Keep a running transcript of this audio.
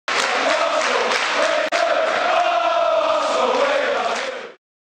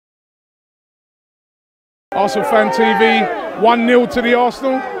ArsenalFanTV, 1-0 to the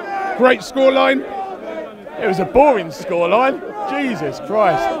Arsenal. Great scoreline. It was a boring scoreline. Jesus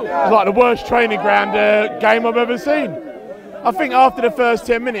Christ. It was like the worst training ground game I've ever seen. I think after the first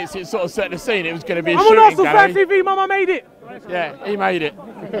 10 minutes, it sort of set the scene. It was going to be a shooting I'm on ArsenalFanTV, Mama made it. Yeah, he made it.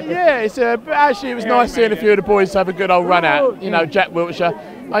 Yeah, but actually it was nice seeing a few of the boys have a good old run out. You know, Jack Wiltshire.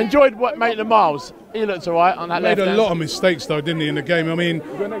 I enjoyed making the miles. He looked all right on that left. He made a lot of mistakes though, didn't he, in the game? I mean,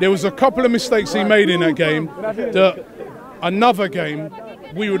 there was a couple of mistakes he made in that game that another game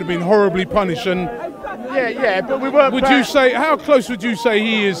we would have been horribly punished. And yeah, but we weren't. Would you say, how close would you say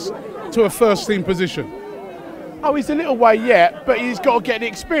he is to a first team position? Oh, he's a little way yet, but he's got to get the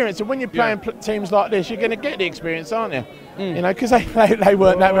experience. And when you're playing teams like this, you're going to get the experience, aren't you? You know, because they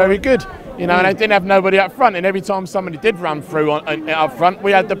weren't that very good. You know, and they didn't have nobody up front. And every time somebody did run through up front,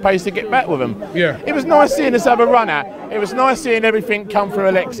 we had the pace to get back with them. Yeah. It was nice seeing us have a run out. It was nice seeing everything come through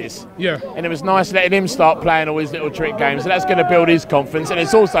Alexis. Yeah. And it was nice letting him start playing all his little trick games. And that's going to build his confidence. And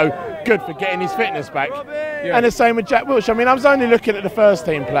it's also good for getting his fitness back. Yeah. And the same with Jack Wiltshire. I mean, I was only looking at the first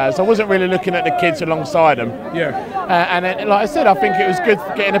team players. I wasn't really looking at the kids alongside them. Yeah. And like I said, I think it was good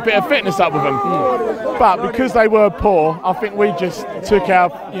for getting a bit of fitness up with them. But because they were poor, I think we just took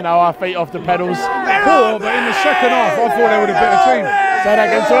our feet off the pedals. Poor, but in the second half, I thought they were the better team. Say that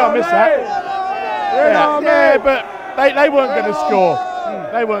again, sorry, I missed that. Yeah, but they weren't going to score.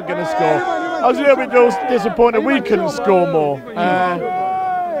 They weren't going to score. I was a little bit disappointed we couldn't score more.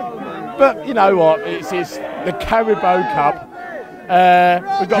 But you know what? It's the Carabao Cup.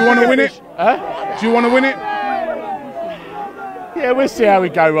 Do you want to win it? Do you want to win it? Yeah, we'll see how we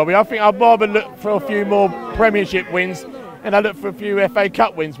go, Robbie. I think I'd rather look for a few more Premiership wins and I look for a few FA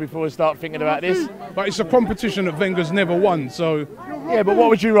Cup wins before we start thinking about this. But it's a competition that Wenger's never won, so... Yeah, but what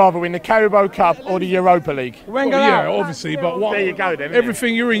would you rather win, the Carabao Cup or the Europa League? Yeah, obviously, but what... There you go then.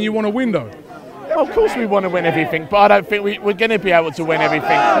 Everything you're in, you want to win, though. Well, of course we want to win everything, but I don't think we're going to be able to win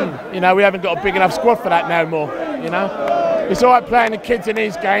everything. You know, we haven't got a big enough squad for that no more, you know. It's all right playing the kids in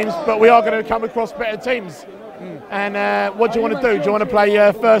these games, but we are going to come across better teams. And what do you want to do? Do you want to play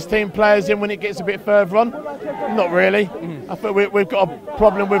first team players in when it gets a bit further on? Not really. I think we've got a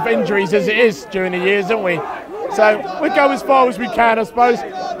problem with injuries as it is during the years, don't we? So we'll go as far as we can, I suppose,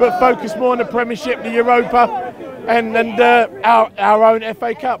 but focus more on the Premiership, the Europa, and our own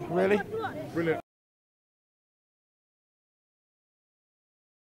FA Cup, really. Brilliant.